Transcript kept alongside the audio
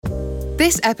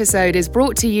This episode is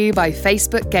brought to you by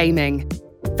Facebook Gaming.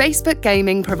 Facebook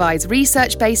Gaming provides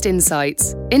research-based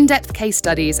insights, in-depth case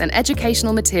studies and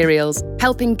educational materials,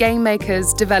 helping game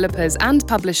makers, developers and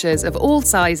publishers of all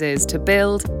sizes to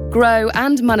build, grow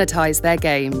and monetize their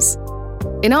games.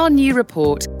 In our new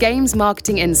report, Games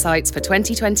Marketing Insights for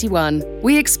 2021,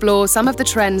 we explore some of the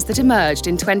trends that emerged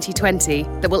in 2020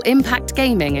 that will impact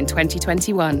gaming in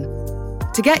 2021.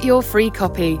 To get your free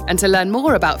copy and to learn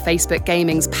more about Facebook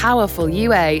Gaming's powerful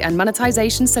UA and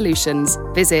monetization solutions,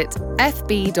 visit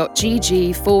fb.gg/The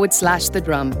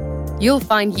Drum. You'll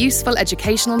find useful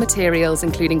educational materials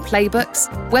including playbooks,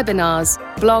 webinars,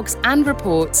 blogs and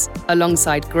reports,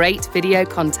 alongside great video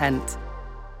content.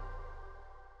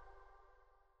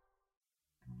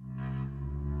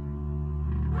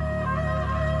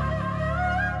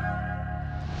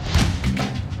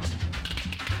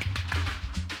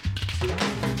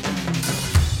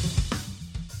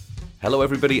 Hello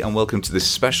everybody and welcome to this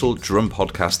special Drum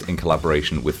podcast in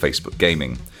collaboration with Facebook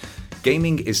Gaming.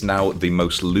 Gaming is now the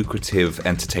most lucrative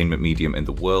entertainment medium in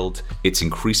the world. It's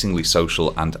increasingly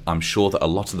social, and I'm sure that a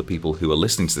lot of the people who are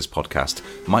listening to this podcast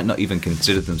might not even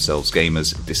consider themselves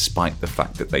gamers despite the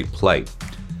fact that they play.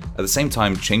 At the same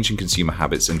time, changing consumer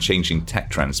habits and changing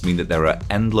tech trends mean that there are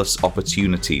endless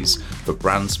opportunities for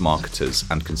brands, marketers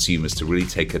and consumers to really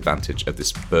take advantage of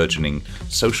this burgeoning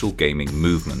social gaming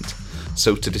movement.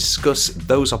 So to discuss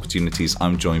those opportunities,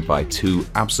 I'm joined by two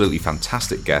absolutely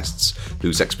fantastic guests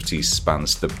whose expertise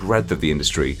spans the breadth of the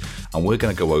industry, and we're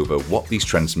going to go over what these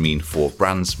trends mean for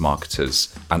brands,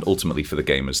 marketers, and ultimately for the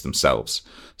gamers themselves.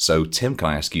 So Tim, can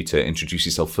I ask you to introduce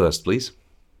yourself first, please?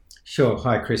 Sure.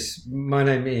 Hi, Chris. My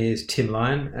name is Tim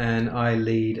Lyon, and I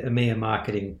lead EMEA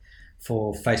marketing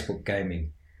for Facebook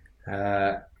Gaming.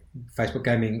 Facebook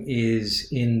Gaming is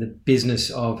in the business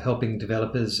of helping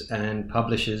developers and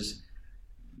publishers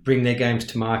bring their games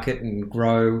to market and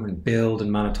grow and build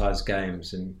and monetize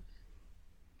games. And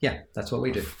yeah, that's what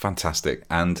we do. Fantastic.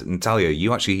 And Natalia,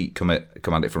 you actually come at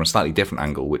it from a slightly different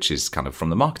angle, which is kind of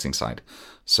from the marketing side.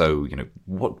 So,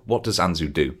 what does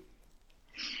Anzu do?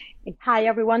 Hi,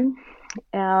 everyone.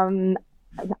 I'm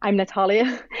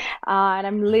Natalia, and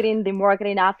I'm leading the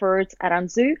marketing efforts at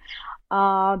Anzu,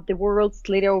 the world's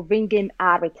leader of in-game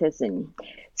advertising.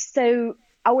 So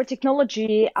our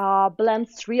technology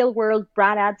blends real-world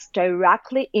brand ads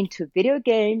directly into video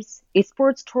games,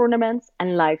 esports tournaments,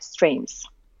 and live streams.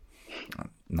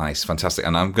 Nice, fantastic.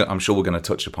 And I'm sure we're going to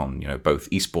touch upon both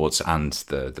esports and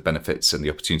the benefits and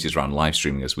the opportunities around live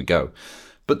streaming as we go.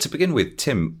 But to begin with,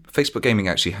 Tim, Facebook Gaming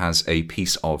actually has a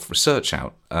piece of research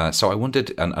out. So I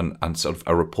wondered, and sort of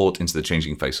a report into the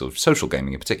changing face of social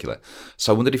gaming in particular.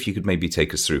 So I wondered if you could maybe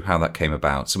take us through how that came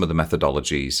about, some of the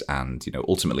methodologies, and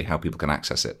ultimately how people can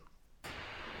access it.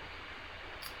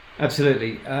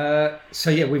 Absolutely.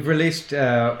 We've released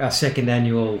our second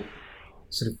annual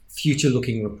sort of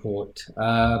future-looking report,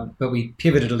 but we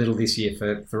pivoted a little this year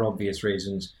for obvious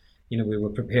reasons. We were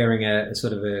preparing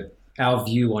our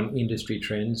view on industry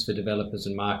trends for developers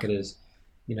and marketers,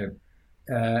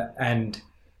 and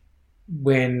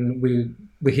when we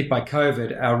were hit by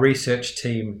COVID, our research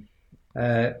team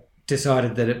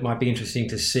decided that it might be interesting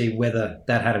to see whether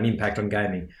that had an impact on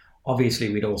gaming. Obviously,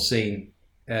 we'd all seen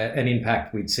an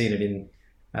impact. We'd seen it in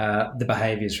the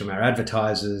behaviours from our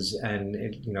advertisers and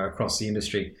across the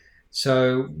industry.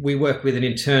 So we work with an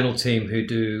internal team who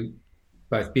do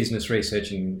both business research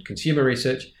and consumer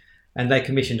research. And they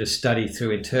commissioned a study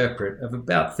through Interpret of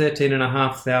about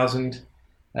 13,500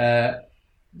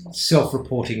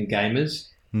 self-reporting gamers.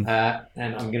 And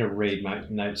I'm going to read my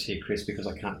notes here, Chris, because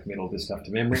I can't commit all this stuff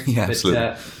to memory. Yeah,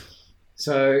 absolutely.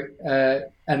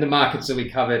 And the markets that we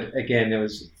covered, again, there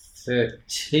was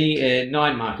 9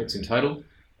 markets in total.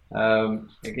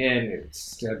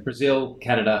 It's Brazil,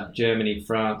 Canada, Germany,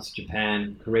 France,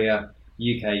 Japan, Korea,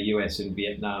 UK, US, and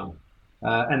Vietnam.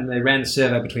 And they ran the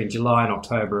survey between July and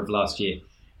October of last year.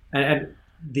 And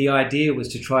the idea was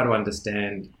to try to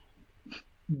understand,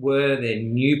 were there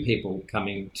new people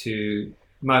coming to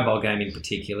mobile gaming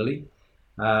particularly,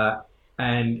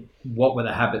 and what were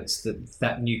the habits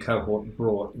that new cohort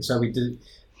brought? And so we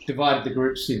divided the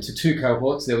groups into 2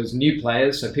 cohorts. There was new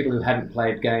players, so people who hadn't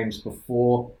played games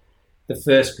before the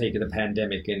first peak of the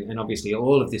pandemic. And obviously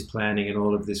all of this planning and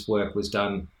all of this work was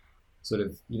done sort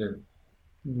of,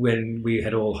 when we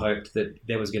had all hoped that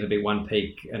there was going to be one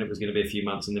peak and it was going to be a few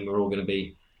months and then we're all going to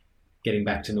be getting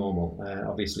back to normal.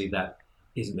 Obviously that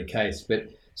isn't the case. But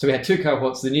so we had 2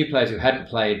 cohorts, the new players who hadn't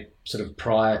played sort of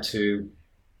prior to,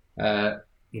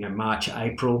 March,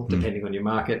 April, depending on your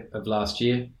market, of last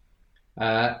year.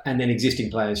 And then existing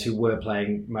players who were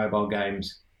playing mobile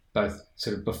games both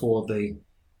sort of before the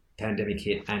pandemic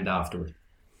hit and afterward.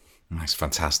 That's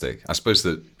fantastic. I suppose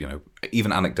that,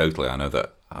 even anecdotally, I know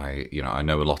that I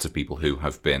know a lot of people who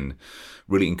have been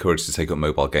really encouraged to take up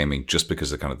mobile gaming just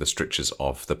because of kind of the strictures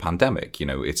of the pandemic.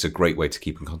 It's a great way to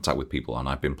keep in contact with people. And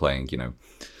I've been playing,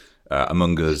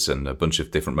 Among Us and a bunch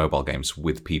of different mobile games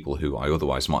with people who I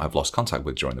otherwise might have lost contact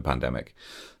with during the pandemic.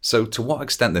 So to what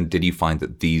extent then did you find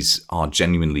that these are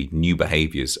genuinely new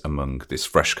behaviors among this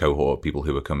fresh cohort of people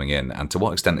who are coming in? And to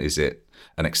what extent is it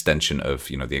an extension of,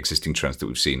 the existing trends that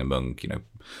we've seen among,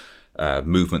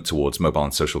 movement towards mobile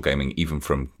and social gaming, even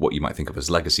from what you might think of as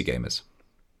legacy gamers?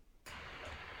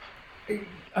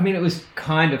 I mean, it was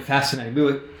kind of fascinating. We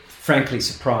were frankly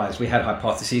surprised. We had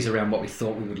hypotheses around what we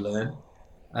thought we would learn.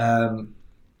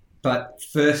 But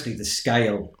firstly, the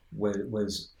scale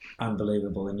was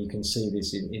unbelievable, and you can see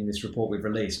this in this report we've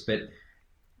released. But,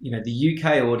 the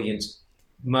UK audience,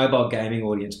 mobile gaming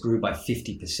audience, grew by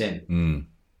 50%.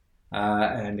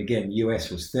 And again, US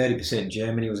was 30%,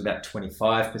 Germany was about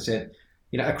 25%.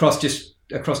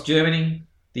 Across Germany,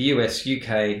 the US,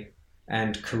 UK,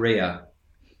 and Korea,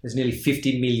 there's nearly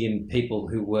 50 million people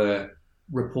who were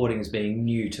reporting as being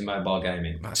new to mobile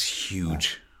gaming. That's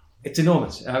huge. It's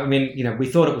enormous. I mean, we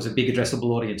thought it was a big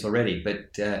addressable audience already,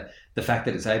 but the fact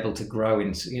that it's able to grow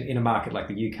in a market like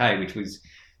the UK, which was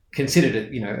considered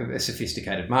a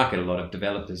sophisticated market, a lot of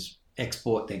developers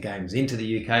export their games into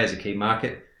the UK as a key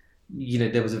market.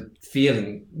 There was a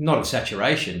feeling not of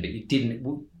saturation, but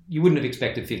you wouldn't have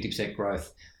expected 50%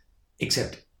 growth,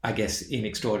 except I guess in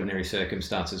extraordinary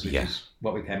circumstances, which is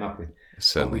what we came up with.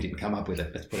 Certainly. Well, we didn't come up with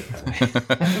it, let's put it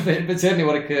that way. but certainly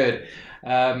what occurred.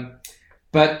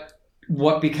 But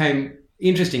what became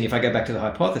interesting, if I go back to the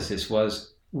hypothesis,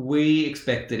 was we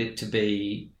expected it to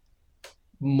be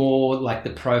more like the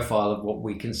profile of what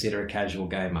we consider a casual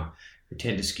gamer, who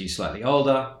tend to skew slightly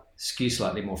older, skew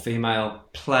slightly more female,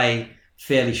 play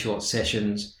fairly short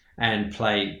sessions, and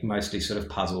play mostly sort of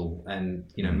puzzle and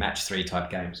match 3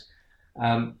 type games.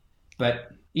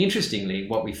 But interestingly,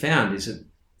 what we found is that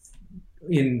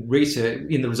in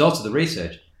the results of the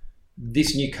research,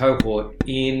 this new cohort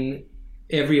in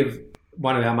every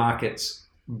one of our markets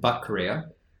but Korea,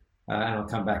 and I'll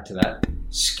come back to that,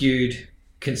 skewed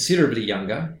considerably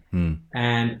younger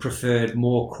and preferred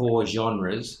more core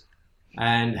genres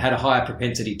and had a higher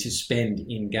propensity to spend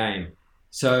in game.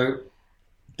 So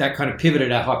that kind of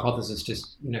pivoted our hypothesis to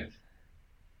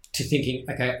thinking,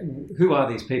 okay, who are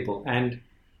these people? And,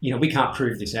 we can't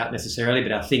prove this out necessarily,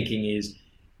 but our thinking is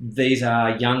these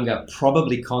are younger,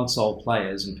 probably console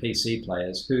players and PC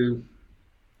players who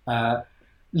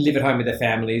live at home with their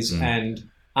families and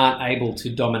aren't able to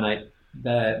dominate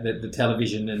the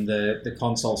television and the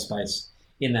console space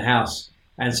in the house,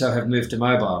 and so have moved to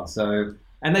mobile. So,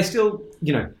 and they still,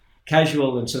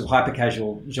 casual and sort of hyper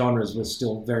casual genres were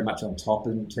still very much on top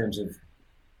in terms of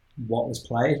what was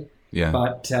played. Yeah.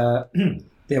 But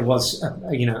there was,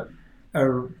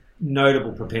 a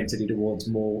notable propensity towards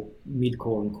more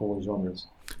mid-core and core genres.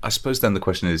 I suppose then the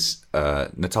question is,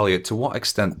 Natalia, to what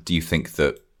extent do you think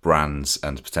that brands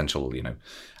and potential,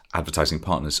 advertising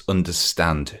partners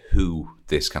understand who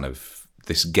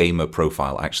this gamer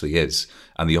profile actually is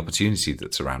and the opportunity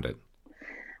that's around it?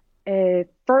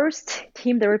 First,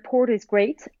 Tim, the report is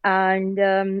great, and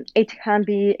it can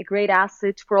be a great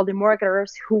asset for all the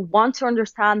marketers who want to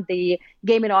understand the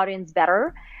gaming audience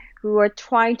better, who are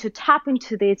trying to tap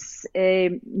into this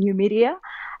new media,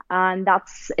 and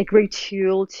that's a great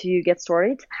tool to get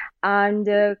started. And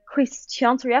Chris, to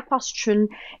answer your question,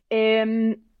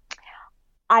 I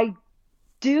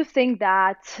do think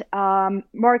that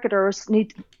marketers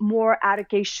need more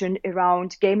education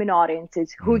around gaming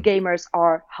audiences, who gamers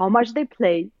are, how much they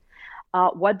play,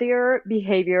 what their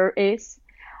behavior is.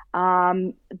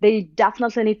 They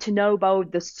definitely need to know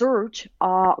about the surge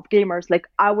of gamers. Like,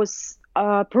 I was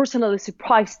personally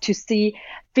surprised to see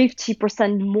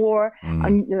 50% more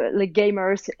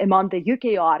gamers among the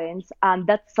UK audience, and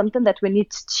that's something that we need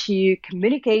to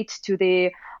communicate to the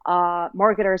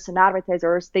marketers and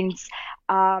advertisers. Things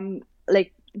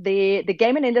like the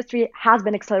gaming industry has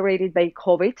been accelerated by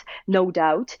COVID, no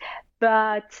doubt,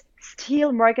 but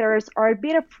still marketers are a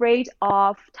bit afraid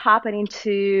of tapping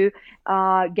into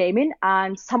gaming,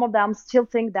 and some of them still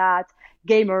think that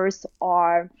gamers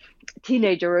are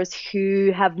teenagers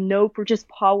who have no purchase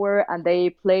power and they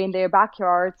play in their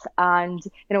backyards, and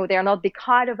they're not the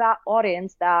kind of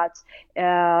audience that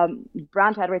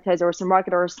brand advertisers and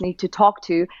marketers need to talk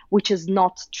to, which is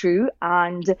not true.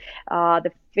 And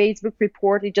the Facebook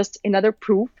report is just another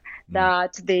proof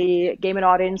that the gaming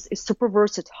audience is super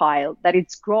versatile, that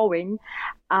it's growing,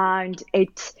 and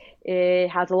it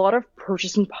has a lot of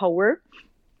purchasing power.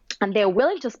 and they're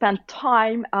willing to spend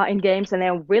time in games, and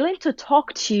they're willing to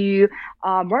talk to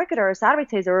marketers,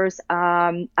 advertisers,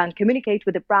 and communicate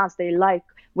with the brands they like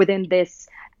within this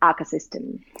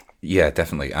ecosystem. Yeah,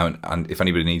 definitely. And if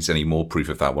anybody needs any more proof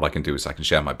of that, what I can do is I can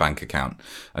share my bank account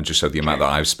and just show the amount that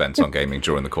I've spent on gaming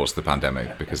during the course of the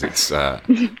pandemic, because it's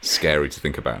scary to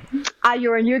think about. Are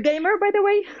you a new gamer, by the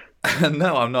way?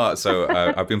 No, I'm not. So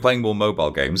I've been playing more mobile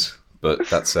games, but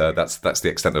that's the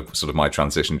extent of sort of my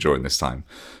transition during this time.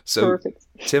 So, Perfect.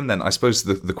 Tim, then I suppose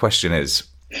the question is,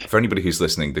 for anybody who's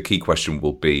listening, the key question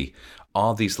will be: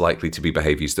 are these likely to be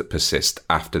behaviours that persist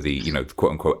after the,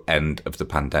 quote unquote, end of the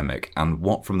pandemic? And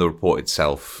what from the report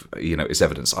itself, is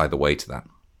evidence either way to that?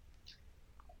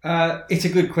 It's a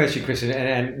good question, Chris,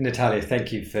 and Natalia,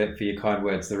 thank you for your kind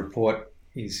words. The report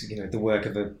is, the work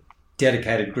of a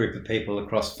dedicated group of people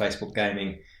across Facebook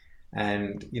gaming,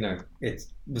 and it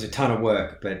was a ton of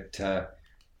work, but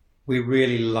we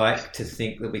really like to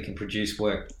think that we can produce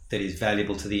work that is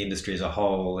valuable to the industry as a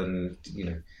whole, and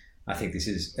I think this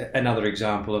is another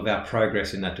example of our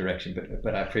progress in that direction.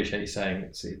 But I appreciate you saying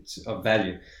it's of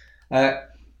value,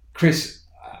 Chris.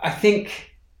 I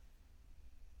think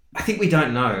we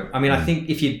don't know. I mean, I think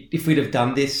if we'd have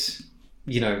done this,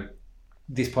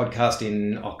 this podcast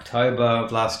in October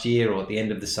of last year or at the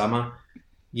end of the summer,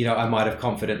 I might have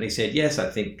confidently said, yes, I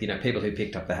think, people who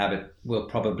picked up the habit will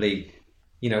probably,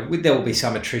 there will be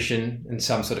some attrition and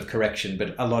some sort of correction,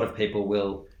 but a lot of people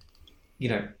will,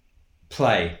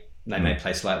 play. They may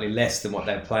play slightly less than what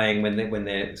they're playing when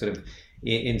they're sort of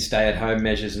in stay-at-home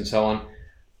measures and so on.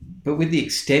 But with the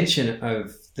extension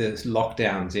of the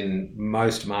lockdowns in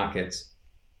most markets,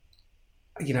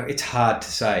 it's hard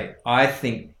to say. I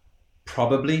think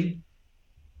probably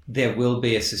there will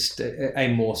be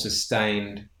a more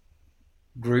sustained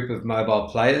group of mobile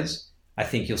players. I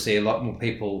think you'll see a lot more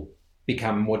people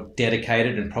become more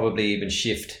dedicated and probably even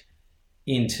shift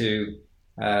into,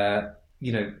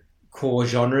 core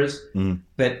genres.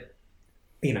 But,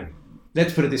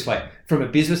 let's put it this way. From a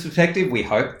business perspective, we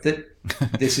hope that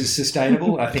this is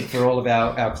sustainable, I think, for all of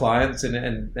our clients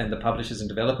and the publishers and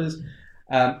developers.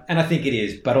 And I think it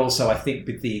is. But also, I think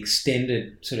with the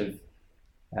extended sort of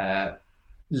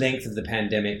length of the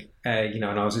pandemic, and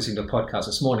I was listening to a podcast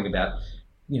this morning about,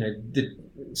 the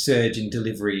surge in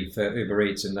delivery for Uber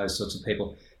Eats and those sorts of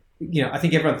people. I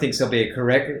think everyone thinks there'll be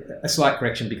a slight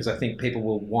correction, because I think people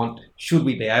will want, should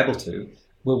we be able to,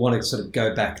 we'll want to sort of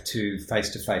go back to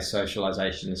face-to-face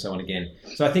socialization and so on again.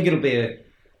 So I think it'll be I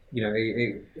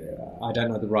don't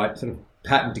know the right sort of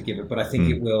pattern to give it, but I think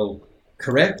it will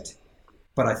correct.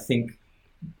 But I think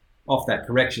off that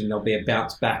correction, there'll be a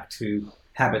bounce back to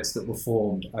habits that were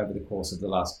formed over the course of the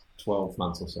last 12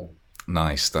 months or so.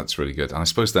 Nice. That's really good. And I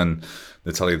suppose then,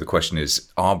 Natalia, the question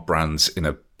is, are brands in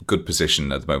a good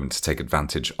position at the moment to take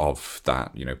advantage of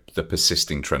that, the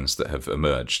persisting trends that have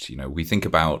emerged? We think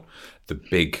about the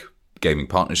big gaming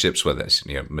partnerships, whether it's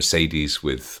Mercedes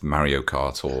with Mario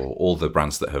Kart, or all the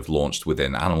brands that have launched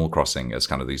within Animal Crossing as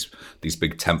kind of these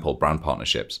big temple brand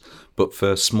partnerships. But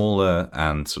for smaller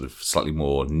and sort of slightly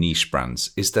more niche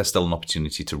brands, is there still an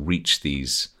opportunity to reach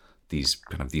these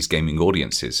gaming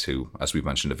audiences who, as we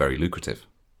mentioned, are very lucrative?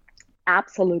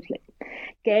 Absolutely.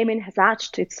 Gaming has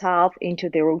etched itself into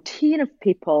the routine of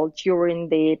people during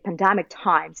the pandemic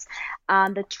times,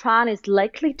 and the trend is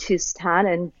likely to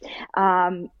stand.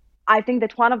 And I think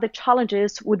that one of the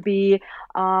challenges would be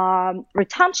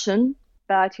retention.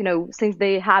 But, since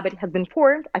the habit has been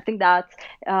formed, I think that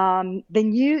the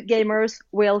new gamers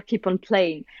will keep on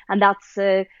playing. And that's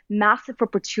a massive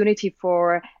opportunity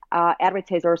for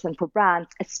advertisers and for brands,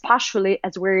 especially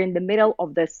as we're in the middle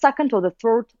of the second or the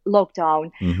third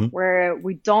lockdown, where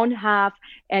we don't have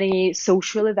any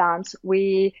social events.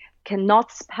 We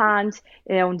cannot spend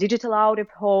on digital out of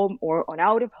home or on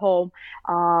out of home.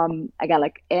 Again,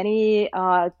 like any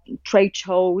trade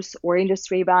shows or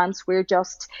industry events, we're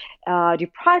just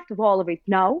deprived of all of it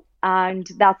now. And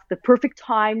that's the perfect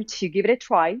time to give it a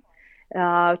try.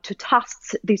 To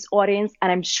test this audience.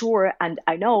 And I'm sure, and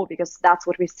I know, because that's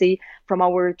what we see from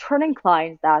our returning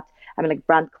clients, that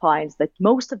brand clients, that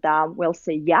most of them will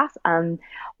say yes and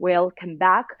will come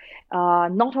back,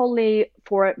 not only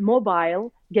for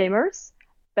mobile gamers,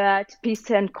 but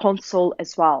PC and console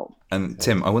as well. And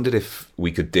Tim, I wondered if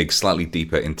we could dig slightly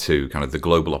deeper into kind of the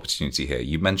global opportunity here.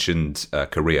 You mentioned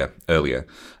Korea earlier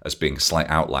as being a slight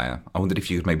outlier. I wondered if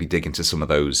you could maybe dig into some of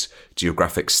those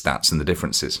geographic stats and the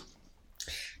differences.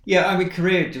 Yeah,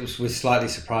 Korea was slightly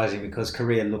surprising, because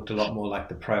Korea looked a lot more like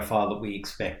the profile that we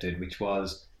expected, which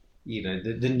was,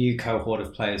 the new cohort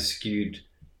of players skewed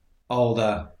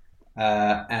older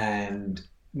and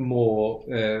more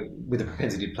with a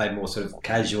propensity to play more sort of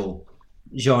casual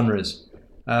genres.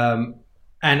 And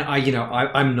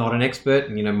I'm not an expert,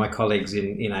 and my colleagues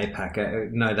in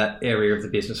APAC know that area of the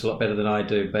business a lot better than I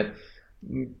do. But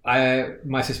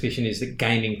my suspicion is that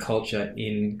gaming culture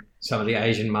in some of the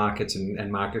Asian markets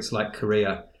and markets like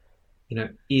Korea,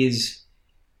 is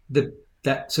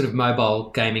that sort of mobile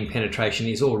gaming penetration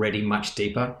is already much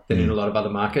deeper than in a lot of other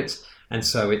markets, and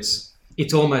so it's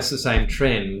almost the same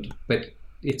trend, but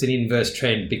it's an inverse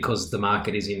trend because the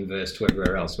market is inverse to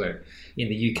everywhere else. Where in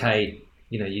the UK,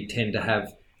 you tend to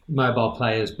have mobile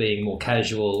players being more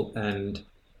casual, and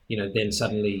then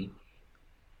suddenly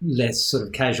less sort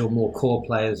of casual, more core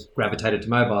players gravitated to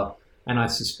mobile. And I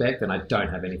suspect, and I don't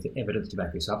have any evidence to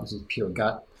back this up, this is pure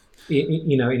gut,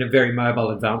 in a very mobile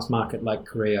advanced market like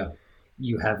Korea,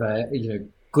 you have a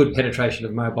good penetration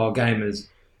of mobile gamers,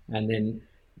 and then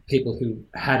people who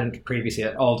hadn't previously,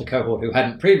 an older cohort who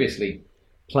hadn't previously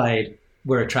played,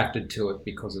 were attracted to it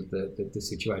because of the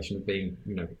situation of being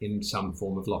in some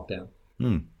form of lockdown.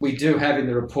 We do have in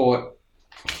the report,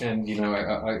 and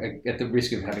I at the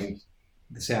risk of having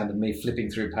the sound of me flipping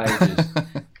through pages,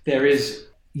 there is,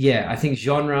 I think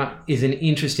genre is an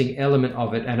interesting element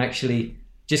of it. And actually,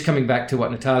 just coming back to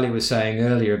what Natalia was saying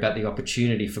earlier about the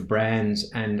opportunity for brands,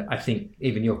 and I think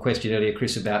even your question earlier,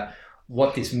 Chris, about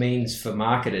what this means for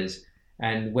marketers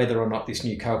and whether or not this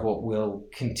new cohort will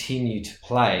continue to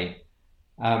play,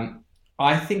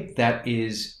 I think that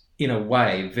is, in a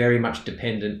way, very much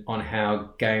dependent on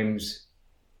how games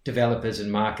developers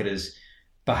and marketers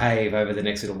behave over the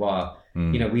next little while.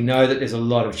 We know that there's a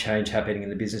lot of change happening in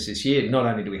the business this year. Not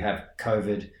only do we have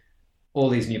COVID, all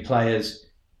these new players,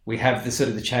 we have the sort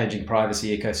of the changing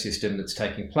privacy ecosystem that's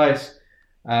taking place.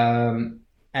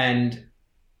 And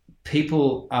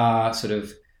people are sort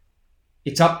of,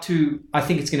 I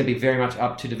think it's going to be very much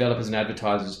up to developers and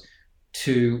advertisers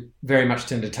to, very much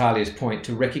to Natalia's point,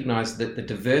 to recognize that the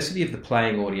diversity of the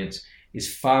playing audience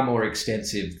is far more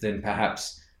extensive than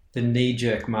perhaps the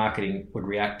knee-jerk marketing would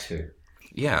react to.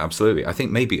 Yeah, absolutely. I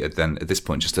think maybe then at this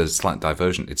point, just a slight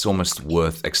diversion, it's almost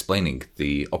worth explaining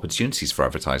the opportunities for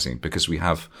advertising, because we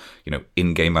have,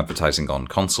 in-game advertising on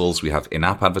consoles, we have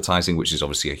in-app advertising, which is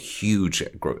obviously a huge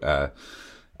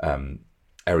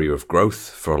area of growth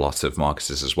for a lot of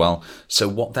marketers as well. So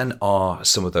what then are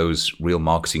some of those real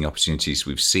marketing opportunities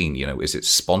we've seen? Is it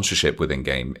sponsorship within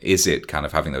game? Is it kind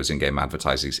of having those in-game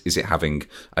advertisings? Is it having,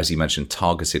 as you mentioned,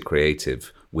 targeted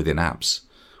creative within apps?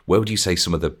 Where would you say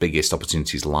some of the biggest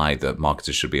opportunities lie that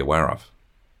marketers should be aware of?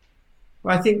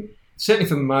 Well, I think certainly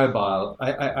for mobile,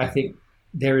 I think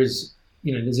there's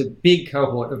a big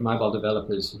cohort of mobile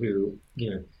developers who,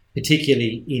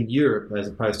 particularly in Europe as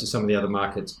opposed to some of the other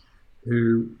markets,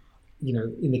 who,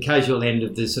 in the casual end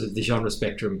of the sort of the genre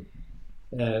spectrum,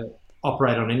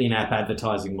 operate on an in-app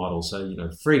advertising model.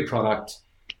 So, free product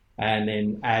and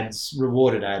then ads,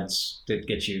 rewarded ads that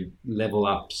get you level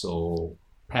ups or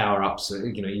power ups,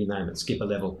 you name it, skip a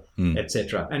level,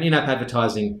 etc. And in-app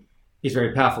advertising is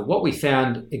very powerful. What we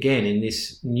found, again, in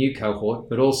this new cohort,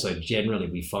 but also generally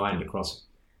we find across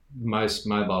most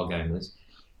mobile gamers,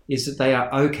 is that they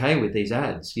are okay with these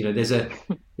ads. There's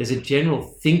a general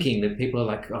thinking that people are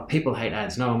like, oh, people hate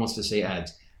ads. No one wants to see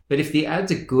ads. But if the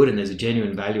ads are good and there's a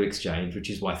genuine value exchange, which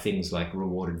is why things like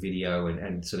rewarded video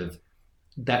and sort of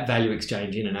that value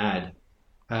exchange in an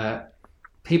ad,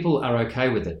 people are okay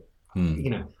with it.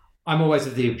 I'm always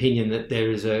of the opinion that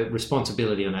there is a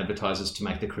responsibility on advertisers to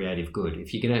make the creative good.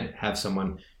 If you're going to have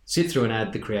someone sit through an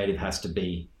ad, the creative has to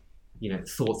be,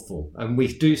 thoughtful. And we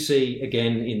do see,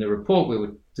 again, in the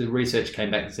report, the research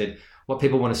came back and said what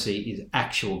people want to see is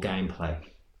actual gameplay,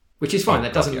 which is fine.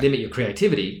 That doesn't limit your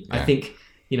creativity. Yeah. I think,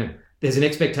 there's an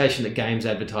expectation that games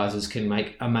advertisers can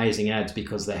make amazing ads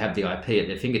because they have the IP at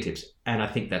their fingertips. And I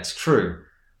think that's true.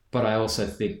 But I also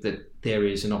think that there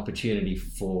is an opportunity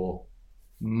for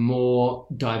more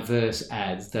diverse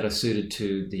ads that are suited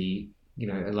to the,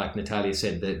 like Natalia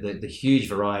said, the huge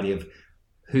variety of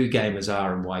who gamers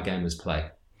are and why gamers play.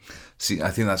 See,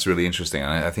 I think that's really interesting.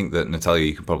 And I think that, Natalia,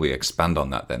 you could probably expand on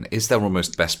that then. Is there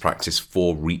almost best practice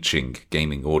for reaching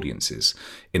gaming audiences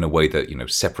in a way that,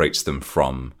 separates them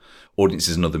from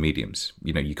audiences in other mediums?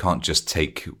 You can't just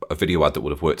take a video ad that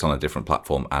would have worked on a different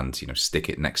platform and, stick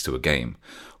it next to a game.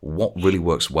 What really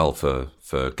works well for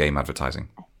game advertising?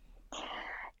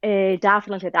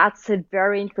 Definitely. That's a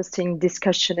very interesting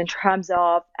discussion in terms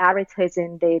of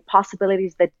advertising, the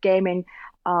possibilities that gaming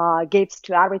gives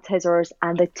to advertisers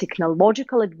and the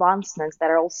technological advancements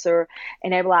that are also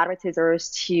enable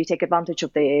advertisers to take advantage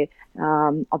of the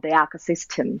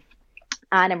ecosystem.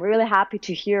 And I'm really happy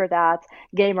to hear that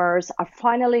gamers are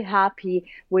finally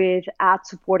happy with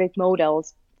ad-supported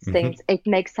models since it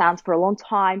makes sense for a long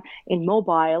time in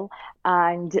mobile,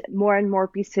 and more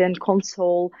PC and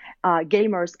console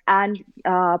gamers and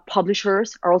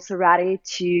publishers are also ready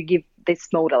to give this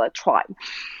model a try.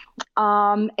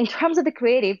 In terms of the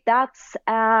creative, that's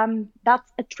a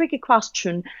tricky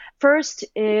question. First,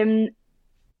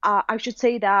 I should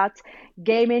say that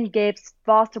gaming gives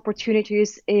vast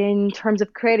opportunities in terms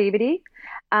of creativity,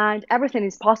 and everything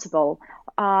is possible.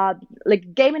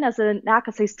 Like gaming as an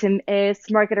ecosystem is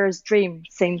marketers' dream,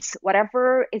 since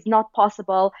whatever is not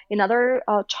possible in other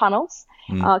channels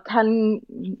can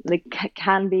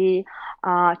be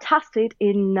tested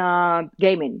in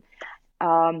gaming.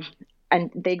 And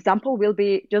the example will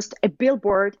be just a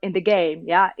billboard in the game.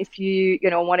 Yeah, if you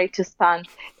wanted to spend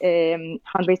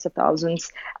hundreds of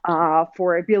thousands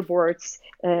for billboards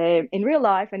in real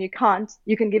life, and you can't,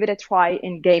 you can give it a try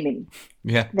in gaming.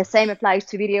 Yeah. The same applies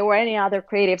to video or any other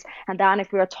creatives. And then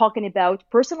if we are talking about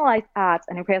personalized ads,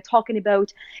 and if we are talking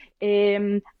about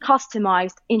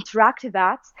customized interactive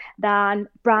ads, then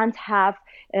brands have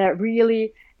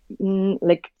really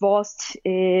vast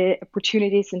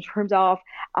opportunities in terms of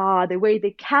the way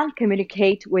they can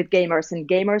communicate with gamers, and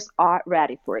gamers are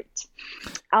ready for it.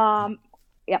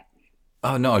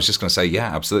 Oh, no, I was just going to say,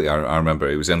 yeah, absolutely. I remember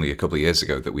it was only a couple of years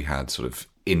ago that we had sort of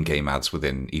in-game ads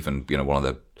within even, one of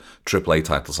the AAA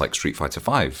titles like Street Fighter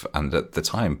V. And at the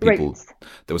time, there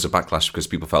was a backlash because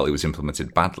people felt it was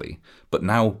implemented badly. But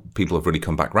now people have really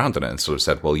come back around on it and sort of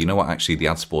said, well, you know what, actually the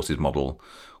ad-supported model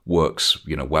works,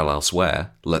 well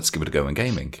elsewhere. Let's give it a go in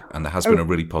gaming. And there has been a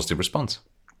really positive response.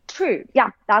 True.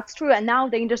 Yeah, that's true. And now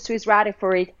the industry is ready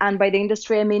for it. And by the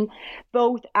industry, I mean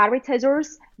both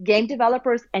advertisers, game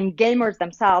developers, and gamers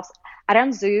themselves. At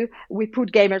Anzu, we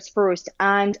put gamers first.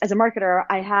 And as a marketer,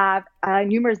 I have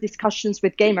numerous discussions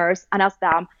with gamers and ask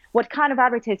them what kind of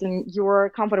advertising you're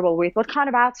comfortable with, what kind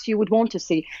of ads you would want to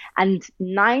see. And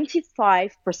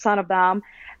 95% of them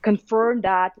confirm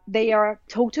that they are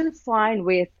totally fine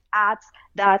with ads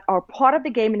that are part of the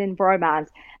gaming environment,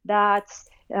 that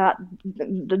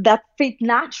fit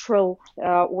natural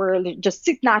or just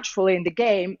sit naturally in the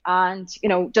game, and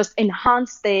just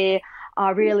enhance the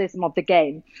realism of the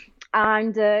game.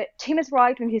 And Tim is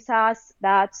right when he says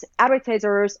that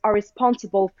advertisers are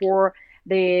responsible for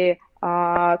the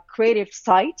creative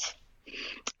side.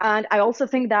 And I also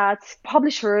think that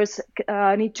publishers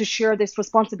need to share this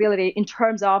responsibility in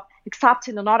terms of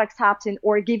accepting or not accepting,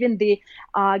 or giving the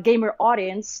gamer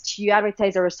audience to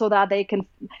advertisers so that they can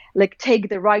take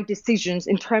the right decisions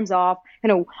in terms of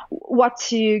what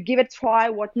to give a try,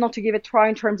 what not to give a try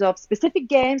in terms of specific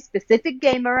games, specific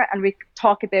gamer, and we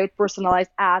talk about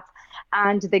personalized ads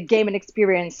and the gaming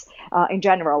experience in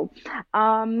general.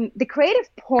 The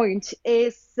creative point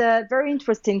is very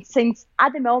interesting, since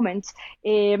at the moment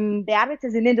the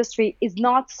advertising industry is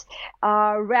not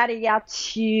ready yet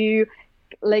to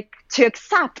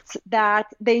accept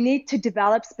that they need to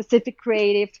develop specific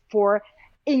creative for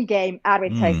in-game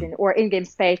advertising or in-game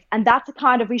space. And that's a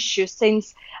kind of issue,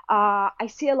 since I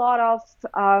see a lot of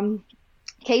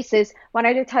cases when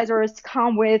advertisers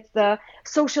come with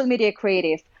social media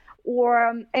creative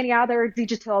or any other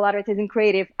digital advertising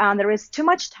creative, and there is too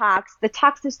much text, the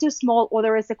text is too small, or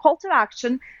there is a call to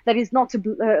action that is not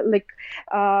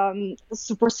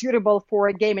super suitable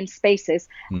for gaming spaces.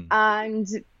 And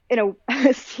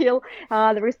still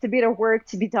there is a bit of work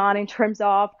to be done in terms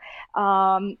of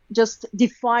just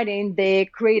defining the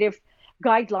creative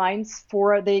guidelines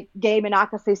for the gaming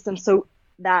ecosystem, so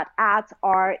that ads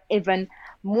are even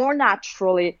more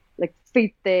naturally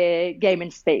fit the gaming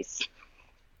space.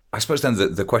 I suppose then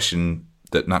the question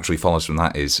that naturally follows from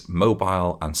that is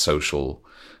mobile and social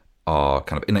are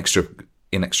kind of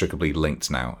inextricably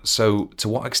linked now. So to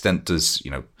what extent does,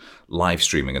 live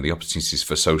streaming and the opportunities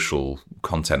for social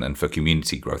content and for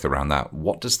community growth around that,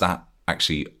 what does that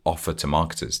actually offer to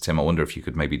marketers? Tim, I wonder if you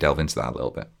could maybe delve into that a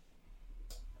little bit.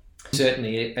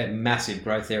 Certainly a massive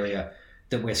growth area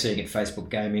that we're seeing at Facebook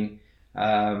Gaming.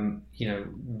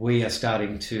 We are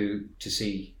starting to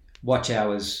see watch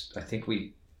hours. I think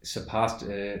we surpassed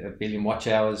a billion watch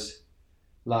hours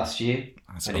last year.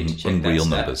 That's unreal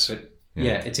numbers. But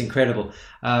yeah, it's incredible.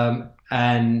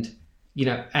 And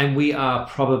we are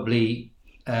probably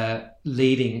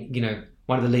leading,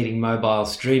 one of the leading mobile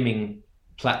streaming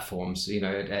platforms,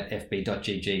 at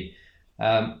fb.gg.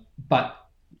 But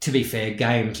to be fair,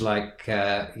 games like,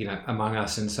 Among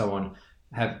Us and so on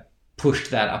have pushed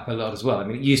that up a lot as well. I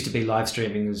mean, it used to be live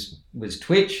streaming was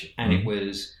Twitch, and it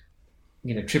was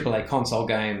AAA console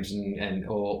games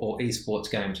or esports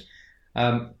games.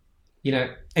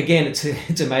 Again,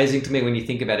 it's amazing to me when you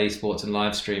think about esports and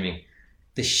live streaming,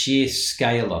 the sheer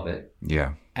scale of it.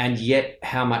 Yeah. and yet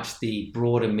how much the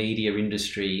broader media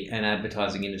industry and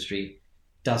advertising industry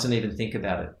doesn't even think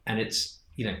about it. And it's,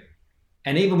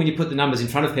 and even when you put the numbers in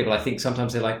front of people, I think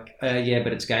sometimes they're like, yeah,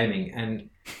 but it's gaming. And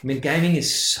I mean, gaming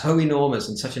is so enormous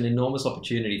and such an enormous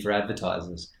opportunity for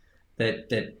advertisers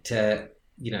that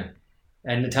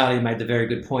and Natalia made the very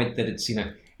good point that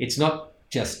it's not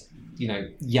just,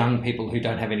 young people who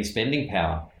don't have any spending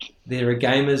power. There are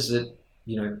gamers that,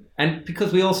 and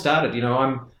because we all started,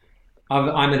 I'm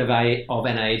of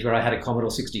an age where I had a Commodore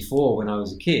 64 when I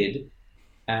was a kid,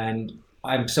 and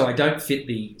I don't fit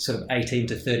the sort of 18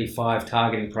 to 35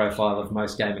 targeting profile of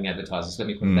most gaming advertisers, let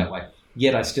me put it that way.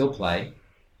 Yet I still play,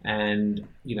 and,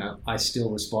 I still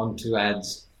respond to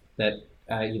ads that,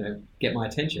 get my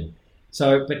attention.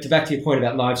 So, but back to your point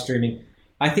about live streaming,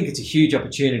 I think it's a huge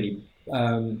opportunity.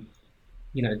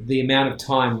 The amount of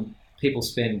time people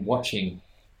spend watching,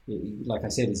 like I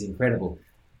said, is incredible.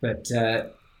 But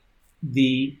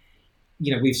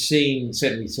we've seen,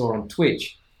 certainly saw on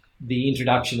Twitch, the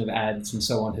introduction of ads and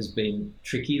so on has been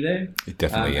tricky there.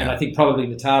 Definitely, yeah. And I think probably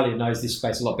Natalia knows this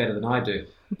space a lot better than I do.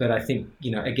 But I think,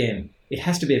 again, it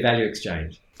has to be a value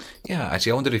exchange. Yeah,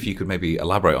 actually, I wondered if you could maybe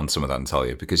elaborate on some of that,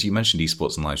 Natalia, because you mentioned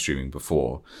esports and live streaming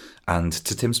before. And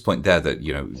to Tim's point there that,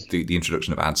 the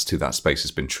introduction of ads to that space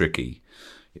has been tricky.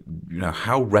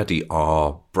 How ready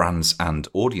are brands and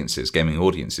audiences, gaming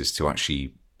audiences, to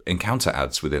actually encounter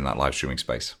ads within that live streaming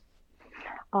space?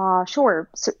 Sure.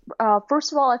 So,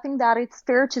 first of all, I think that it's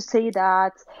fair to say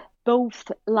that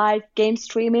both live game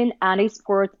streaming and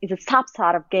esports is a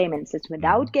subset of gaming. So it's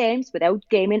without games, without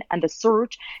gaming, and the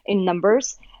search in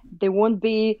numbers, they won't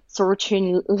be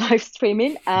searching live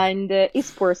streaming and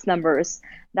esports numbers.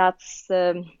 That's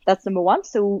number one.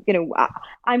 So,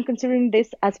 I'm considering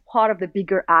this as part of the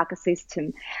bigger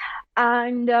ecosystem.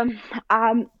 And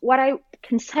what I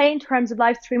can say in terms of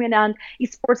live streaming and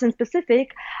esports in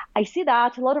specific, I see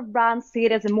that a lot of brands see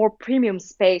it as a more premium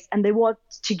space and they want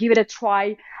to give it a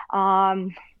try,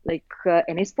 like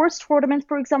an esports tournament,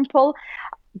 for example,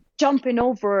 jumping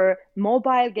over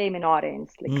mobile gaming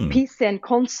audience, like PC and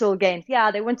console games.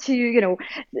 Yeah, they want to,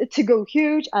 to go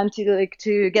huge and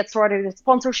to get started with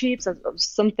sponsorships of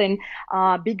something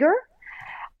bigger.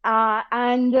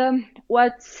 And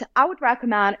what I would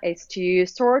recommend is to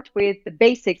start with the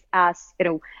basics as,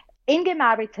 in-game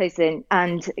advertising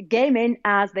and gaming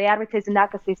as the advertising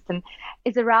ecosystem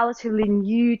is a relatively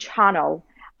new channel.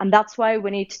 And that's why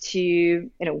we need to,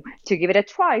 to give it a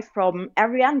try from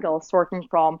every angle, starting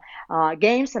from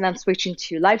games and then switching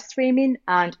to live streaming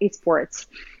and esports.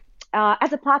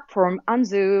 As a platform,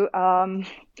 Anzu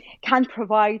can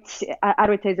provide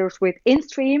advertisers with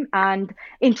in-stream and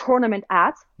in-tournament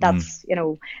ads. That's,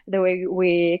 the way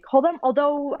we call them.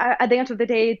 Although at the end of the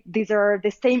day, these are the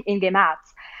same in-game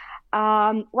ads.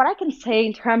 What I can say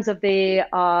in terms of the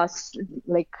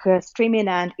streaming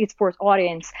and esports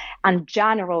audience, and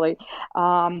generally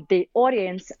the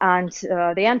audience and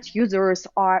the end users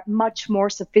are much more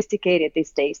sophisticated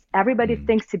these days. Everybody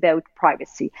thinks about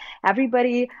privacy.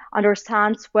 Everybody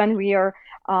understands when we are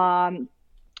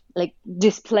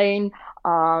displaying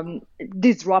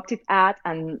disruptive ad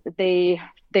and they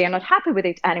are not happy with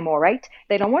it anymore, right?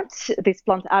 They don't want this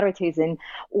blunt advertising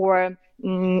or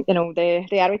the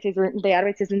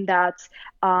advertising that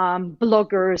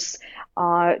bloggers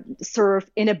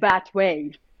serve in a bad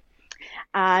way.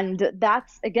 And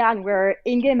that's, again, where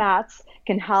in-game ads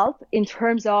can help in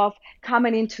terms of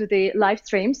coming into the live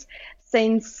streams.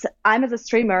 Since I'm, as a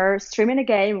streamer, streaming a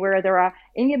game where there are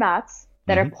in-game ads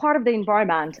that are part of the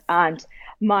environment, and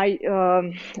my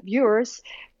viewers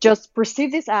just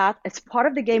perceive this ad as part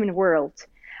of the gaming world,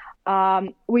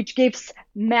 which gives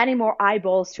many more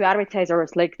eyeballs to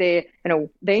advertisers. Like the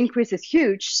increase is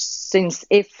huge, since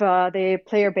if the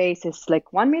player base is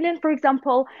like 1 million, for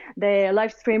example, the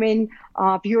live streaming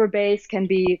viewer base can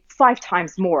be 5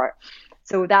 times more.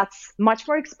 So that's much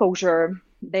more exposure.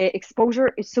 The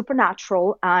exposure is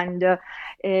supernatural and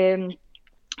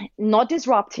not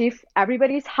disruptive.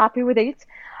 Everybody's happy with it.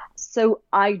 So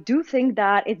I do think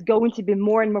that it's going to be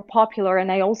more and more popular.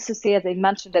 And I also see, as I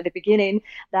mentioned at the beginning,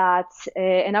 that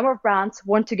a number of brands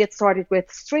want to get started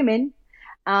with streaming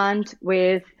and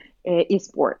with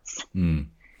esports.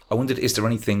 I wondered, is there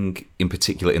anything in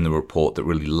particular in the report that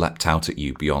really leapt out at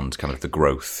you beyond kind of the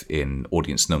growth in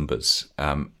audience numbers?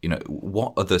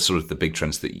 What are the sort of the big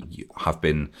trends that have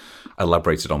been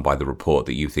elaborated on by the report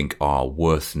that you think are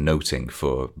worth noting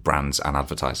for brands and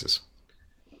advertisers?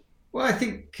 Well, I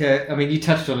think, you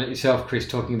touched on it yourself, Chris,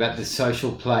 talking about the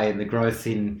social play and the growth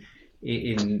in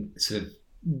sort of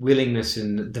willingness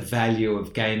and the value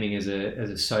of gaming as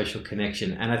a social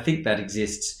connection. And I think that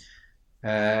exists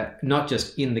not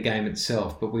just in the game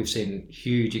itself, but we've seen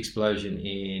huge explosion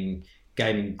in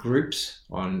gaming groups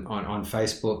on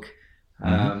Facebook,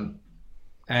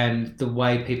 and the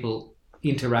way people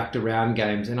interact around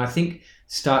games, and I think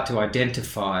start to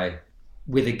identify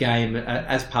with a game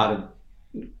as part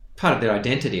of their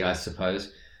identity, I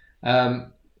suppose.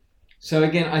 So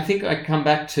again, I think I come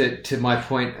back to my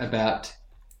point about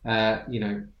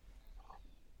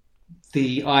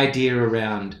the idea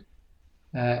around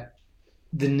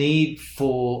the need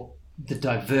for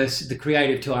the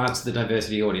creative to answer the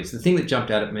diversity audience. The thing that jumped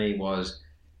out at me was,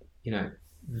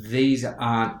 these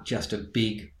aren't just a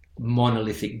big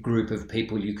monolithic group of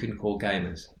people you can call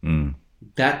gamers.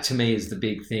 That to me is the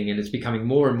big thing, and it's becoming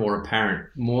more and more apparent.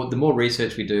 The more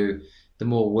research we do, the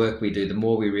more work we do, the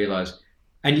more we realize.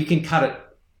 And you can cut it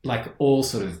like all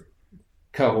sort of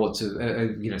cohorts of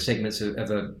segments of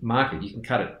a market. You can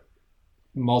cut it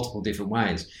multiple different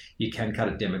ways. You can cut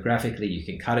it demographically, you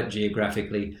can cut it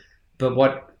geographically. But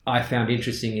what I found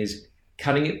interesting is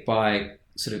cutting it by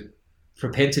sort of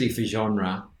propensity for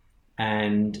genre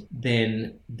and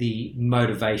then the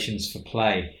motivations for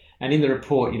play. And in the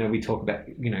report, we talk about,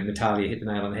 Natalia hit the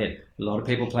nail on the head. A lot of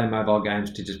people play mobile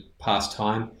games to just pass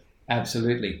time.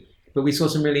 Absolutely. But we saw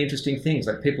some really interesting things.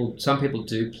 Like some people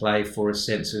do play for a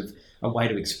sense of a way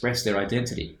to express their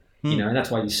identity. And that's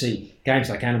why you see games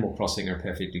like Animal Crossing are a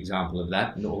perfect example of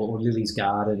that, or Lily's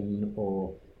Garden,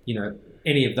 or,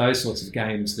 any of those sorts of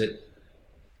games that,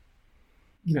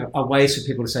 are ways for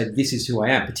people to say, this is who I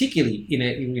am, particularly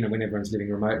when everyone's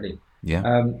living remotely.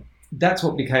 Yeah. That's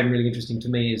what became really interesting to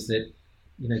me, is that,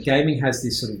 gaming has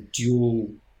this sort of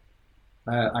dual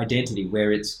identity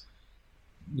where it's,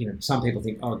 some people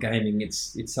think, gaming,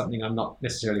 it's something I'm not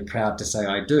necessarily proud to say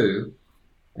I do.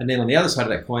 And then on the other side of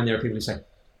that coin, there are people who say,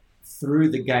 through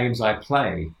the games I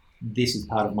play, this is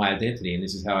part of my identity and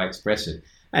this is how I express it.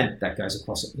 And that goes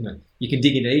across, you can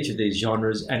dig into each of these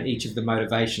genres and each of the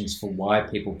motivations for why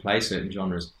people play certain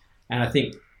genres. And I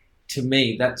think, to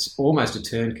me, that's almost a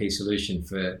turnkey solution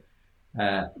for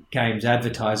games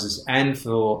advertisers and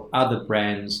for other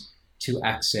brands to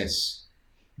access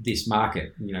this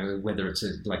market, whether it's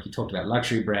like you talked about,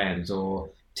 luxury brands or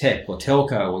tech or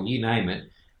telco or you name it.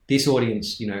 This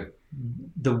audience,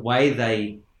 the way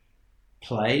they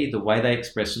play, the way they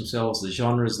express themselves, the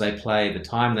genres they play, the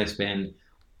time they spend,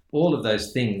 all of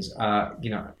those things are,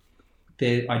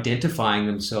 they're identifying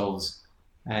themselves.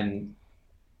 And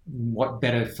what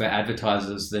better for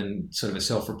advertisers than sort of a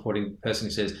self-reporting person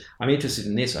who says, I'm interested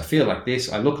in this, I feel like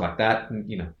this, I look like that, and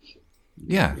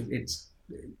yeah, it's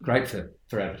great for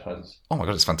advertisers. Oh my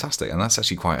God, it's fantastic. And that's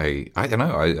actually quite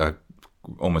I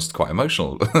almost quite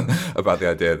emotional about the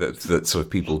idea that sort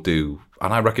of people do,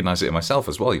 and I recognize it in myself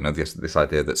as well, this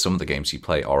idea that some of the games you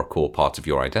play are a core part of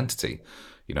your identity.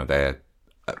 They're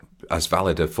as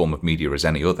valid a form of media as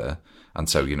any other. And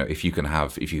so, if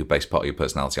you base part of your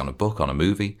personality on a book, on a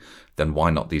movie, then why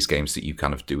not these games that you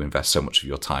kind of do invest so much of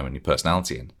your time and your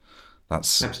personality in?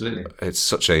 That's absolutely. It's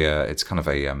such it's kind of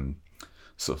a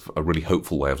sort of a really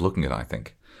hopeful way of looking at it, I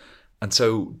think. And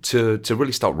so to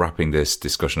really start wrapping this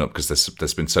discussion up, because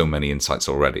there's been so many insights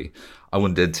already, I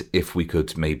wondered if we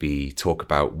could maybe talk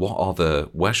about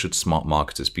where should smart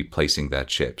marketers be placing their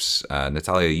chips?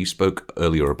 Natalia, you spoke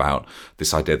earlier about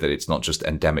this idea that it's not just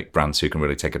endemic brands who can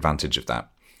really take advantage of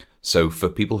that. So for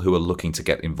people who are looking to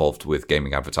get involved with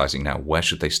gaming advertising now, where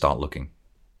should they start looking?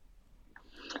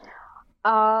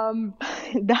 That's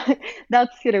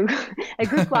a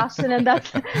good question, and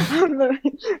that's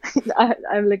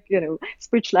I'm like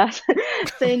speechless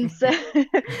since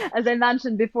as I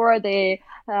mentioned before, the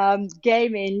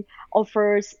gaming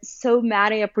offers so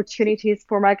many opportunities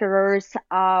for marketers.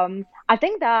 I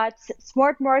think that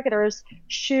smart marketers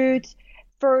should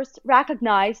first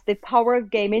recognize the power of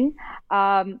gaming.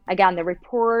 Again, the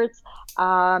reports,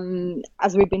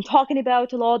 as we've been talking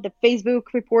about a lot, the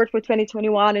Facebook report for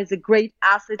 2021 is a great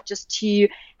asset just to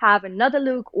have another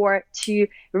look or to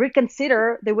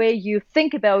reconsider the way you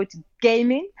think about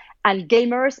gaming and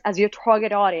gamers as your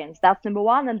target audience. That's number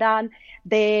one. And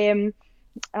then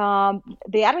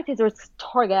the advertisers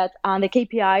target and the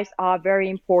KPIs are very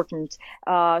important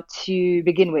to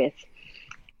begin with.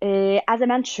 As I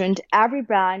mentioned, every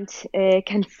brand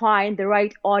can find the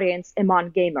right audience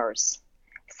among gamers,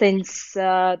 since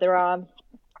there are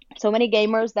so many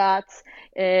gamers that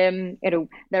they're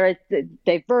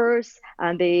diverse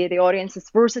and the audience is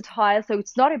versatile. So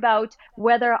it's not about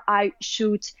whether I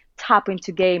should tap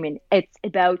into gaming. It's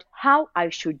about how I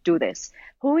should do this.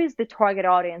 Who is the target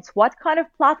audience? What kind of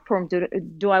platform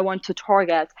do I want to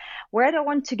target? Where do I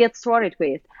want to get started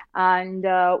with? And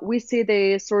we see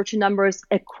the search numbers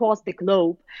across the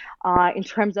globe in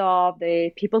terms of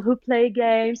the people who play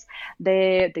games,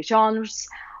 the genres,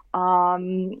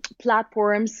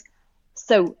 platforms.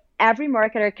 So every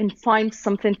marketer can find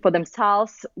something for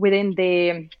themselves within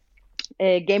the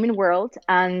gaming world.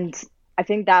 And I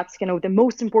think that's the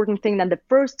most important thing and the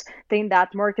first thing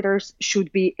that marketers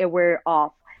should be aware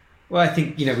of. Well, I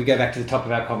think, we go back to the top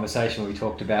of our conversation where we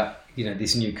talked about,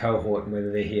 this new cohort and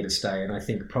whether they're here to stay. And I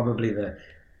think probably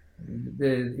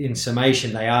in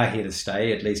summation, they are here to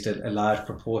stay, at least a large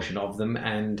proportion of them.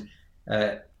 And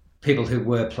people who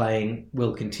were playing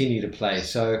will continue to play.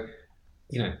 So,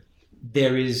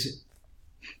 there is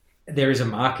a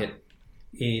market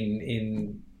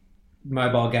in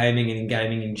mobile gaming and in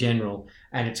gaming in general,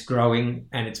 and it's growing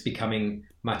and it's becoming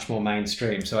much more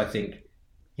mainstream. So I think,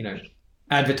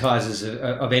 advertisers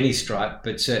of any stripe,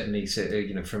 but certainly,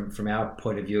 from our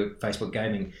point of view at Facebook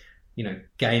Gaming,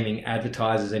 gaming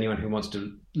advertisers, anyone who wants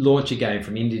to launch a game,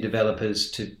 from indie developers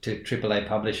to AAA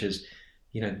publishers,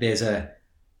 there's a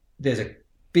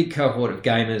big cohort of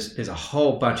gamers. There's a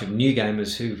whole bunch of new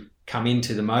gamers who come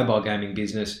into the mobile gaming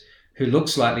business who look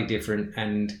slightly different.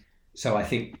 And so I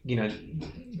think,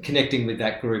 connecting with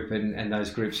that group and those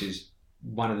groups is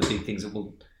one of the big things that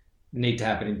will need to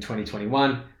happen in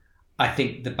 2021. I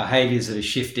think the behaviors that are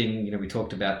shifting, we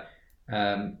talked about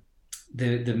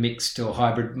the mixed or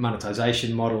hybrid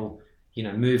monetization model,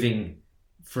 moving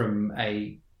from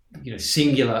a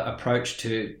singular approach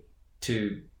to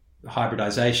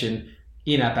hybridization.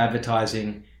 In-app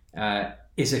advertising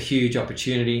is a huge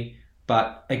opportunity,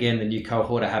 but again, the new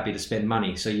cohort are happy to spend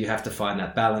money. So you have to find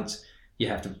that balance. You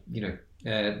have to,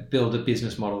 build a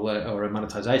business model or a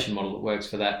monetization model that works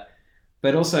for that.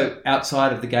 But also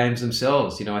outside of the games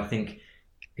themselves, I think,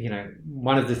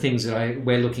 one of the things that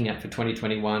we're looking at for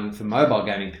 2021 for mobile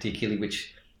gaming particularly,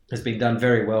 which has been done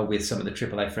very well with some of the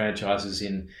AAA franchises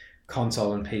in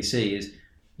console and PC,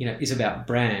 is about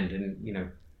brand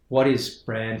and, what is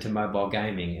brand to mobile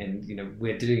gaming? And,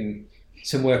 we're doing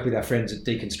some work with our friends at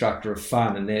Deconstructor of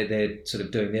Fun, and they're sort of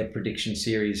doing their prediction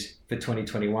series for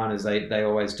 2021 as they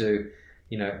always do,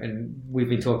 and we've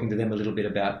been talking to them a little bit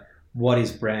about what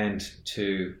is brand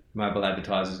to mobile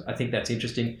advertisers. I think that's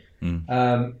interesting.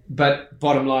 But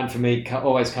bottom line for me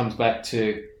always comes back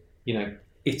to,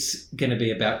 it's going to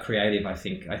be about creative, I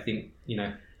think.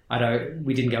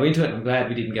 We didn't go into it. I'm glad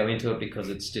we didn't go into it because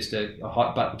it's just a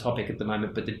hot button topic at the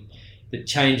moment. But the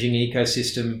changing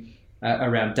ecosystem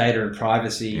around data and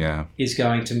privacy is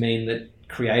going to mean that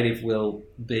creative will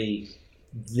be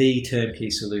the turnkey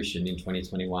solution in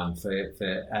 2021 for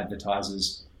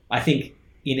advertisers, I think,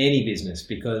 in any business,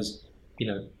 because,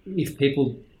 if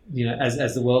people,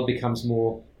 as the world becomes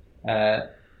more,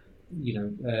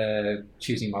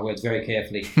 choosing my words very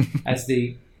carefully, as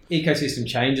the ecosystem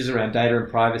changes around data and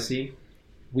privacy,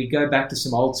 we go back to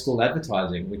some old school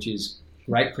advertising, which is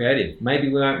great creative. Maybe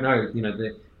we don't know,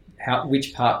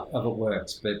 which part of it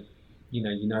works, but you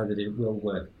know that it will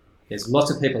work. There's lots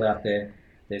of people out there.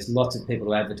 There's lots of people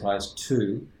to advertise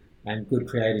to, and good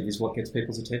creative is what gets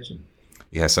people's attention.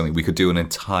 Yeah, something we could do an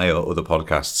entire other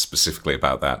podcast specifically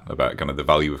about that, about kind of the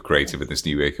value of creative in this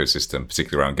new ecosystem,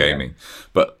 particularly around gaming. Yeah.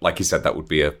 But like you said, that would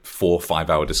be a 4 or 5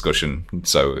 hour discussion.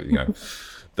 So,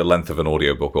 the length of an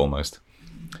audiobook almost.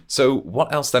 So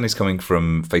what else then is coming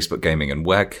from Facebook Gaming, and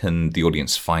where can the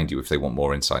audience find you if they want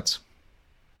more insights?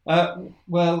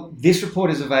 Well, this report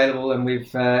is available, and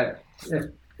we've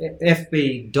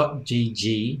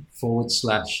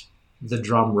fb.gg/the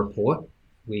drum report.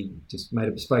 We just made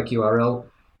a bespoke URL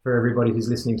for everybody who's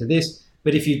listening to this.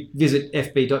 But if you visit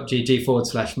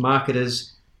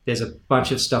fb.gg/marketers, there's a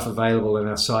bunch of stuff available on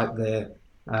our site there.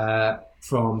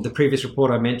 From the previous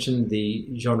report I mentioned, the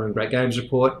Genre and Great Games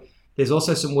report, there's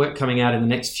also some work coming out in the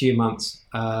next few months,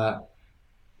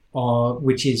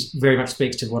 which is very much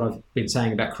speaks to what I've been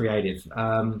saying about creative.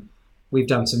 We've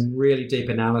done some really deep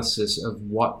analysis of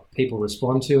what people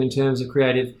respond to in terms of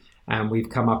creative, and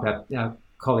we've come up our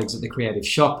colleagues at the Creative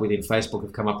Shop within Facebook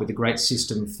have come up with a great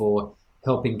system for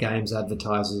helping games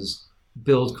advertisers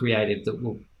build creative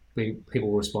that people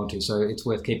will respond to. So it's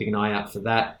worth keeping an eye out for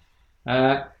that.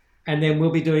 And then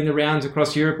we'll be doing the rounds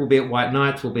across Europe. We'll be at White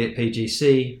Nights, we'll be at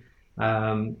PGC,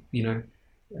 and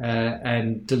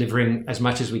delivering as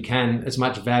much as we can, as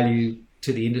much value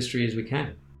to the industry as we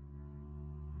can.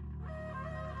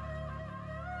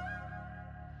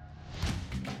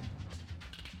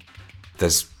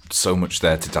 There's so much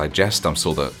there to digest. I'm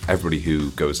sure that everybody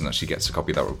who goes and actually gets a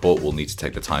copy of that report will need to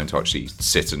take the time to actually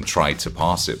sit and try to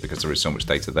parse it, because there is so much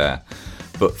data there.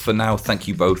 But for now, thank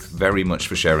you both very much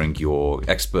for sharing your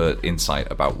expert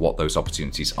insight about what those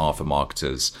opportunities are for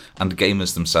marketers and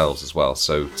gamers themselves as well.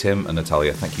 So Tim and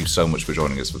Natalia, thank you so much for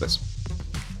joining us for this.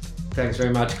 Thanks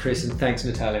very much, Chris, and thanks,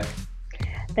 Natalia.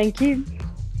 Thank you.